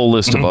a whole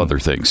list of other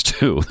things,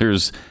 too.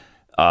 There's,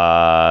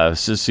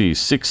 let's see,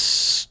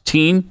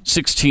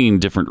 16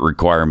 different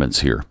requirements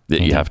here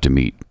that you have to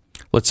meet.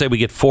 Let's say we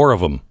get 4 of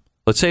them.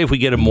 Let's say if we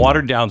get them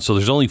watered down so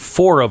there's only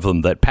 4 of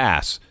them that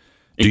pass.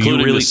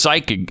 Including the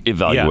psych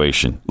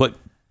evaluation. Yeah. Look,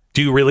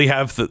 do you really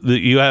have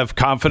you have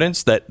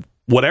confidence that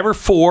whatever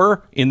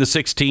 4 in the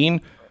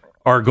 16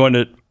 are going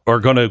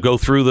to go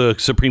through the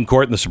Supreme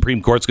Court and the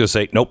Supreme Court's going to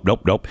say nope?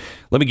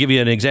 Let me give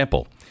you an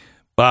example.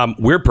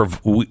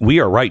 We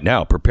are right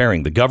now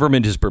preparing. The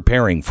government is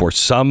preparing for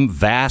some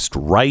vast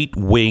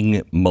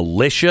right-wing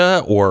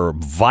militia or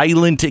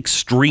violent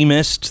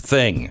extremist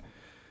thing.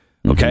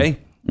 Okay.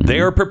 Mm-hmm.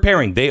 They are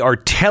preparing. They are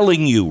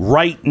telling you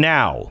right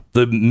now.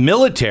 The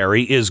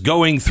military is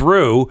going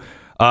through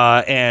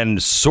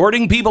and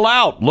sorting people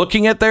out,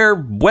 looking at their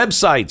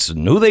websites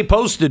and who they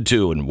posted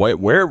to and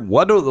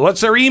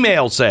what's their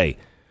email say.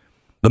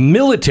 The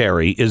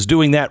military is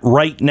doing that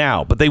right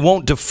now, but they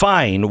won't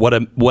define what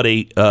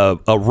a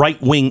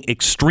right-wing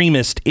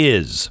extremist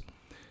is.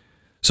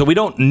 So we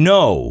don't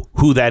know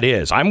who that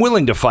is. I'm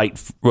willing to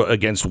fight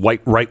against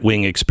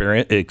right-wing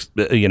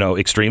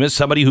extremists.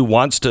 Somebody who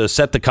wants to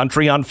set the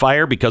country on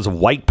fire because of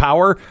white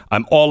power,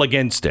 I'm all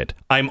against it.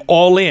 I'm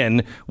all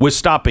in with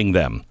stopping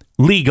them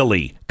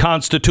legally,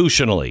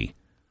 constitutionally.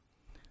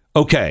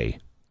 Okay,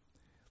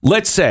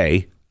 let's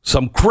say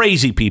some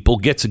crazy people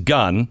gets a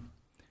gun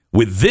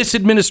with this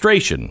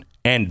administration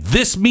and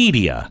this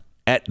media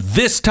at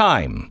this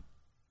time.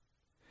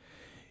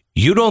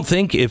 You don't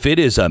think if it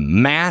is a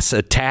mass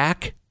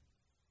attack,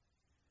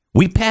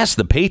 we passed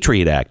the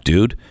Patriot Act,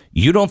 dude.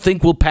 You don't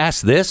think we'll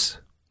pass this?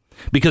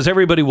 Because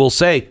everybody will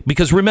say,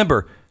 because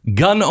remember,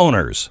 gun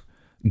owners,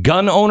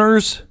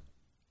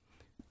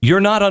 you're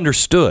not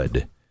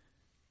understood.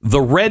 The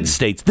red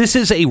states, this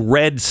is a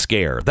red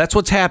scare. That's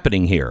what's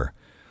happening here.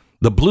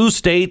 The blue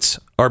states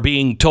are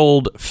being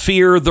told,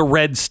 fear the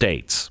red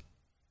states.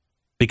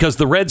 Because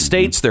the red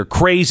states, they're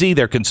crazy,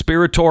 they're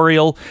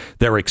conspiratorial,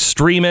 they're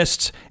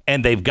extremists,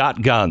 and they've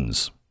got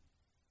guns.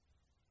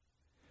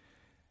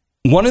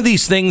 One of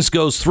these things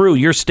goes through,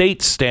 your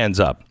state stands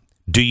up.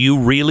 Do you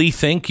really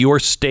think your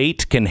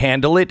state can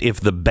handle it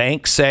if the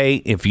banks say,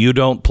 if you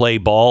don't play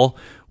ball,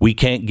 we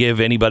can't give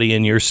anybody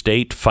in your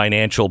state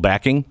financial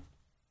backing?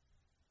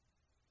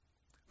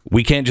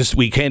 We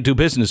can't do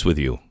business with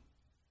you.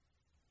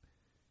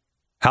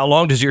 How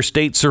long does your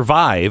state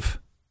survive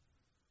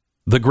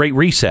the Great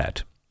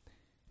Reset?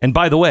 And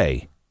by the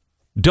way,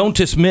 don't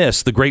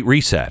dismiss the Great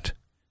Reset.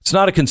 It's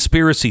not a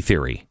conspiracy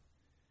theory.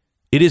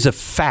 It is a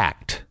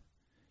fact.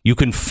 You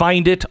can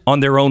find it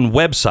on their own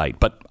website,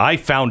 but I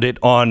found it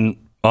on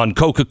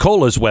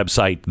Coca-Cola's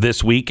website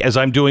this week as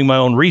I'm doing my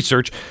own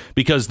research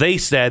because they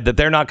said that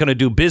they're not going to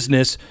do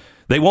business.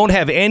 They won't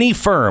have any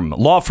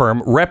law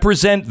firm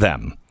represent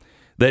them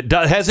that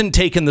hasn't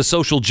taken the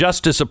social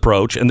justice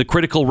approach and the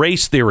critical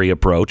race theory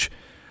approach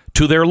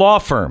to their law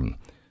firm.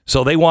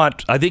 So they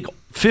want, I think,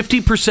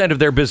 50% of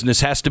their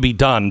business has to be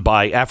done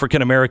by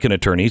African-American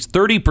attorneys.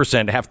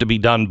 30% have to be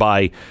done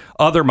by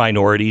other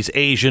minorities,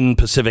 Asian,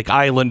 Pacific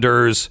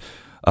Islanders,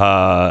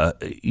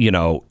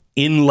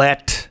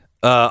 inlet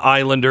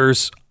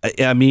islanders.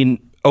 I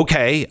mean,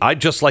 okay, I'd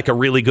just like a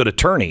really good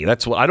attorney.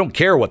 That's what I don't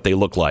care what they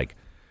look like.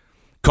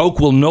 Coke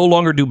will no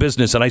longer do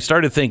business. And I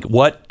started to think,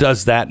 what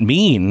does that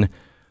mean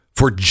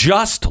for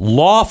just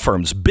law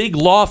firms, big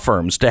law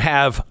firms, to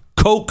have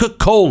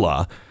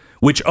Coca-Cola,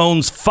 which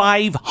owns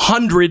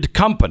 500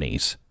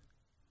 companies?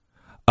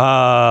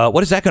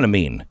 What is that going to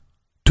mean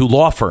to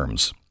law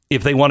firms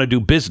if they want to do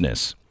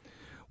business?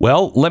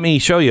 Well, let me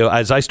show you.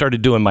 As I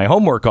started doing my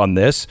homework on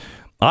this,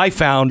 I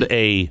found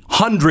a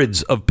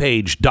hundreds of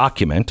page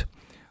document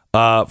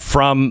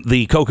from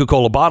the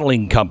Coca-Cola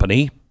bottling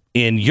company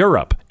in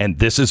Europe. And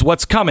this is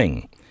what's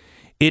coming.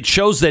 It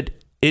shows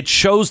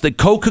that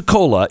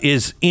Coca-Cola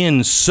is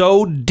in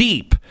so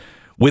deep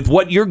with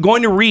what you're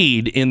going to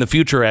read in the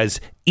future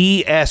as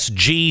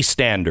ESG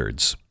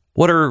standards.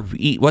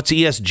 What's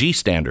ESG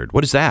standard?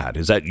 What is that?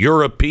 Is that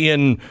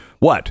European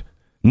what?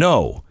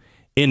 No.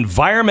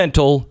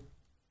 Environmental,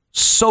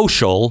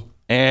 social,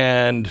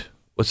 and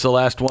what's the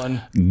last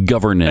one?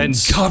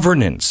 Governance. And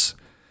governance.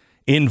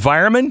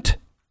 Environment,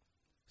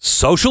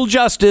 social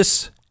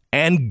justice,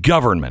 and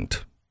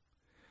government.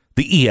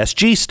 The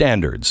ESG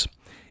standards.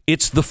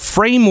 It's the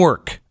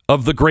framework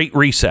of the Great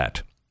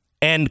Reset.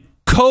 And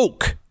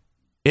Coke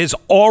has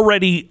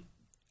already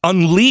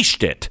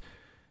unleashed it.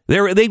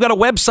 They've got a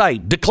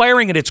website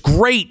declaring it. It's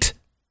great.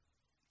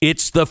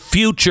 It's the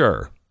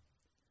future.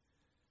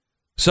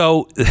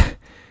 So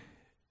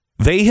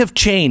they have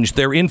changed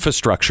their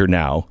infrastructure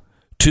now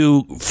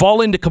to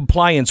fall into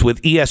compliance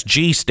with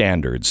ESG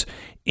standards,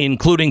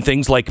 including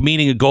things like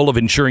meeting a goal of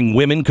ensuring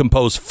women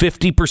compose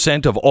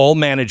 50% of all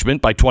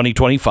management by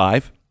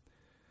 2025.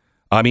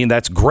 I mean,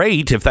 that's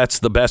great if that's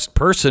the best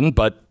person,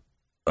 but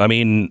I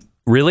mean,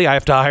 really, I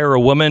have to hire a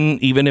woman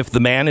even if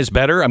the man is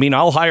better? I mean,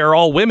 I'll hire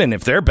all women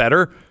if they're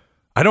better.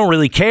 I don't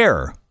really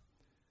care.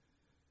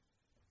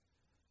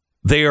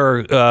 They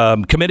are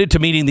committed to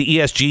meeting the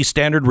ESG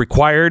standard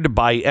required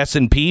by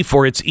S&P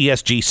for its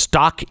ESG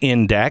stock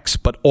index,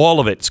 but all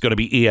of it's going to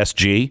be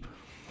ESG.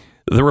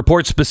 The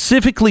report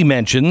specifically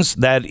mentions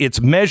that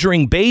it's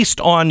measuring based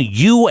on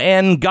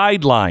UN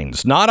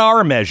guidelines, not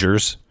our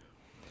measures.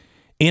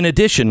 In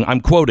addition,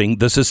 I'm quoting,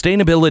 the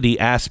sustainability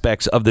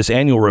aspects of this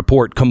annual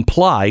report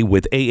comply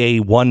with AA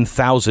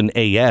 1000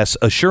 AS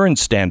assurance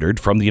standard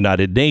from the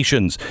United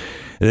Nations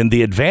and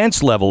the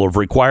advanced level of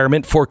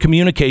requirement for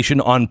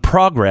communication on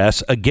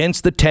progress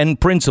against the 10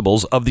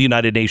 principles of the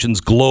United Nations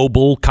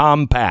Global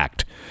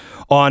Compact.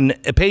 On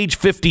page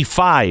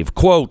 55,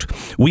 quote,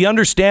 we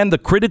understand the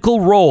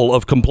critical role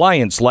of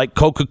compliance like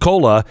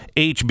Coca-Cola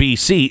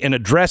HBC in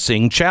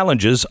addressing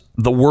challenges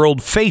the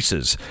world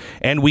faces,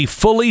 and we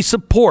fully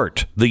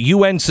support the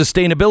UN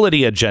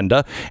Sustainability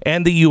Agenda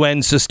and the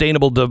UN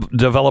Sustainable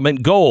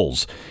Development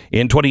Goals.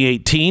 In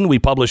 2018, we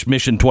published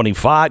Mission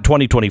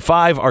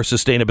 2025, our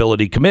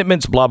sustainability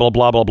commitments, blah, blah,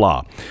 blah, blah,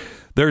 blah.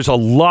 There's a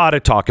lot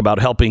of talk about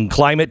helping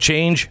climate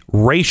change,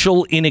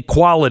 racial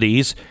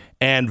inequalities,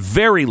 and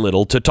very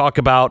little to talk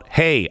about,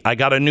 hey, I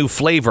got a new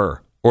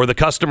flavor, or the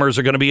customers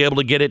are going to be able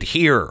to get it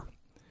here.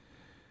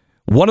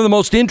 One of the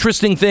most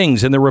interesting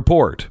things in the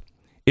report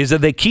is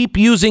that they keep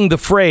using the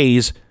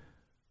phrase,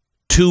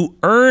 to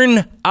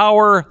earn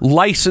our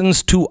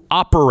license to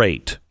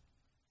operate.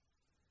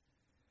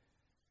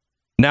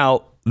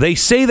 Now, they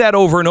say that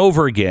over and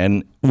over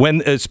again,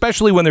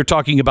 especially when they're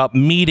talking about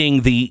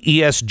meeting the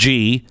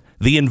ESG,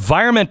 the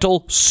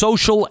environmental,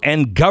 social,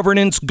 and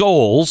governance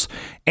goals,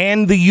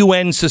 and the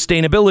UN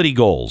sustainability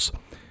goals.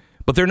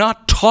 But they're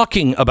not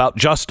talking about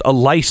just a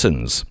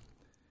license.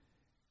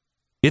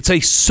 It's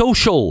a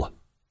social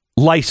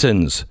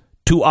license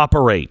to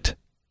operate.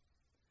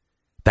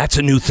 That's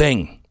a new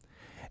thing.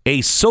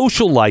 A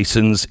social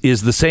license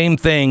is the same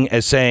thing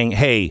as saying,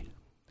 hey,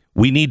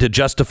 we need to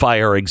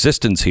justify our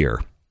existence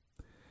here.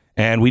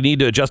 And we need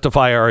to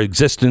justify our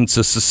existence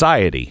as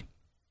society.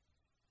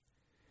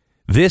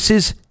 This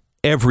is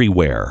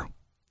everywhere.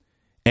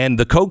 And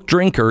the Coke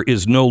drinker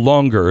is no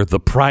longer the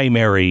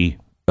primary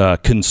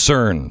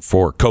concern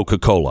for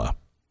Coca-Cola.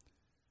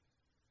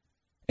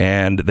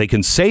 And they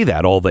can say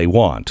that all they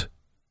want,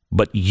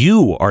 but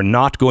you are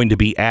not going to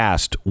be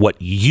asked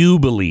what you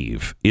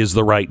believe is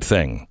the right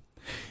thing.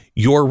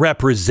 Your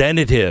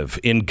representative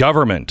in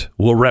government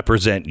will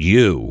represent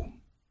you.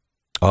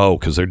 Oh,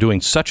 because they're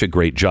doing such a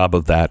great job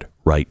of that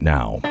right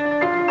now.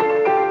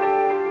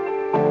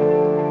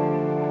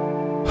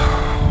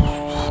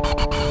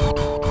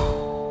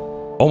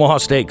 Omaha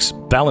Steaks,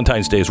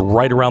 Valentine's Day is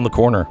right around the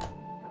corner.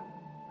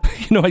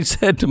 You know, I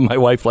said to my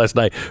wife last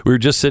night, we were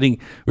just sitting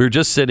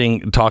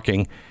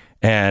talking,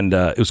 and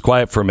it was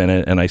quiet for a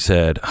minute, and I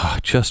said, I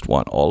just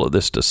want all of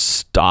this to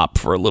stop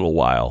for a little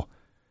while.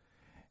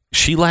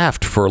 She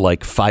laughed for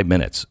like 5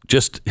 minutes,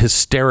 just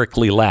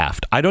hysterically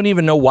laughed. I don't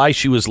even know why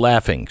she was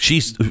laughing.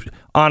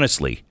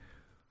 Honestly,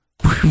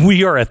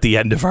 we are at the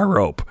end of our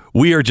rope.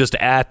 We are just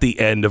at the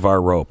end of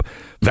our rope.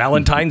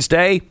 Valentine's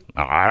Day?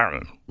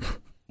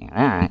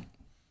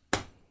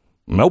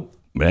 Nope.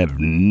 I have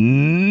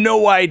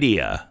no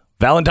idea.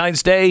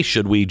 Valentine's Day,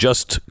 should we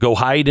just go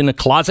hide in a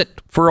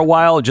closet for a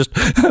while?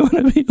 I want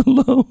to be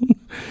alone.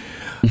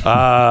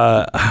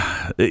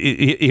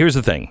 Here's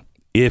the thing.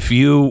 If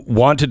you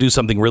want to do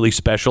something really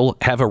special,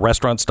 have a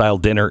restaurant-style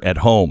dinner at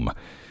home.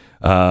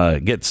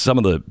 Get some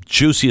of the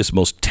juiciest,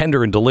 most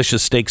tender and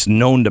delicious steaks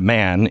known to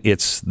man.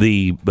 It's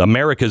the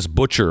America's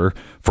butcher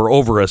for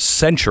over a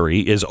century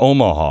is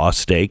Omaha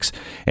Steaks.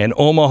 And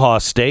Omaha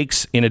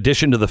Steaks, in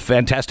addition to the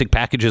fantastic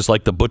packages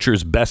like the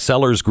Butcher's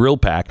Bestsellers Grill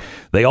Pack,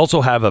 they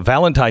also have a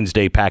Valentine's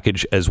Day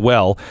package as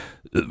well.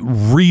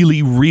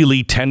 Really,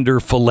 really tender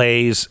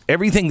fillets,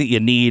 everything that you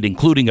need,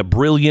 including a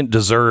brilliant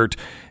dessert.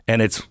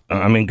 And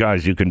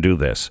guys, you can do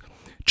this.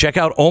 Check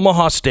out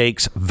Omaha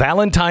Steaks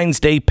Valentine's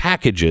Day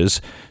packages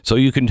so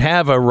you can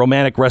have a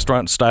romantic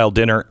restaurant-style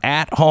dinner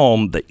at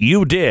home that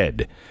you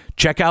did.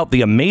 Check out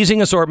the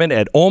amazing assortment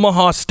at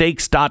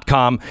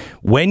omahasteaks.com.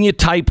 When you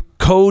type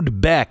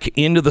code Beck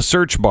into the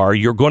search bar,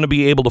 you're going to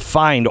be able to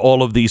find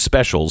all of these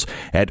specials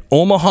at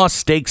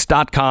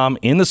omahasteaks.com.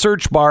 In the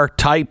search bar,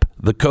 type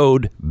the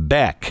code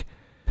Beck.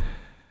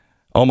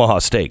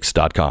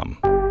 omahasteaks.com.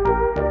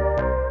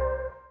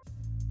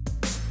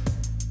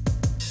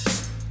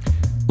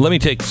 Let me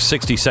take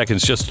 60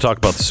 seconds just to talk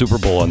about the Super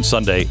Bowl on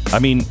Sunday. I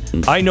mean,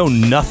 I know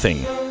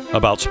nothing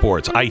about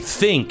sports. I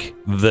think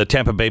the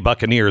Tampa Bay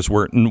Buccaneers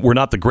were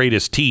not the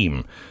greatest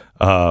team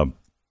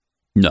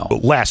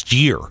last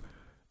year.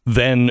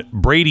 Then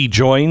Brady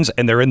joins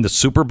and they're in the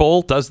Super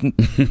Bowl. Isn't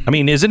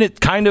it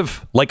kind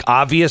of like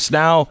obvious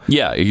now?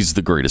 Yeah, he's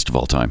the greatest of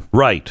all time.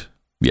 Right.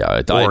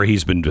 Yeah, or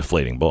he's been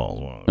deflating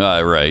balls.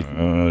 Right.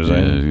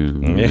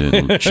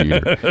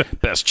 Cheater.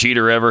 Best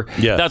cheater ever.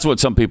 Yeah. That's what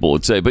some people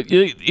would say. But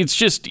it's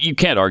just, you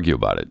can't argue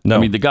about it. No. I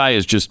mean, the guy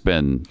has just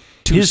been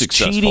too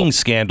successful. His cheating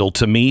scandal,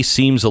 to me,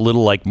 seems a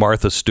little like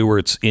Martha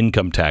Stewart's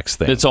income tax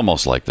thing. It's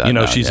almost like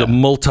that. She's a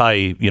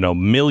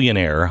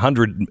millionaire,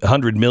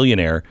 100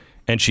 millionaire,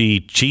 and she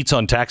cheats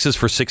on taxes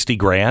for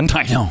 $60,000.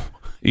 I know.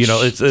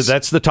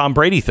 That's the Tom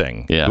Brady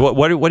thing. Yeah.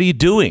 What are you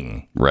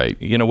doing? Right.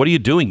 What are you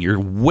doing? You're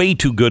way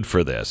too good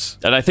for this.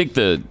 And I think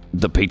the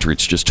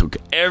Patriots just took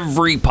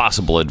every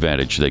possible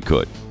advantage they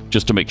could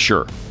just to make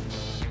sure.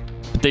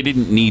 But they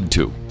didn't need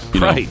to.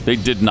 Right. They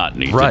did not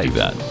need to do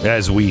that.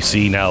 As we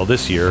see now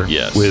this year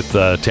Yes. with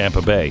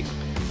Tampa Bay.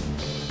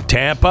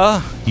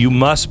 Tampa, you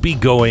must be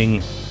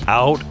going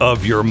out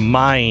of your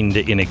mind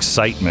in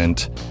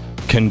excitement.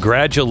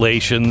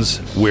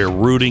 Congratulations. We're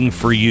rooting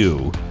for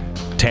you,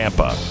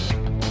 Tampa.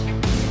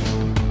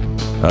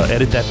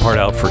 Edit that part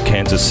out for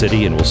Kansas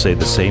City, and we'll say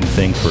the same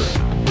thing for...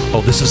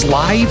 Oh, this is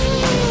live?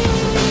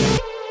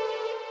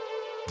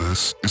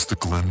 This is the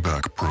Glenn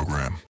Beck Program.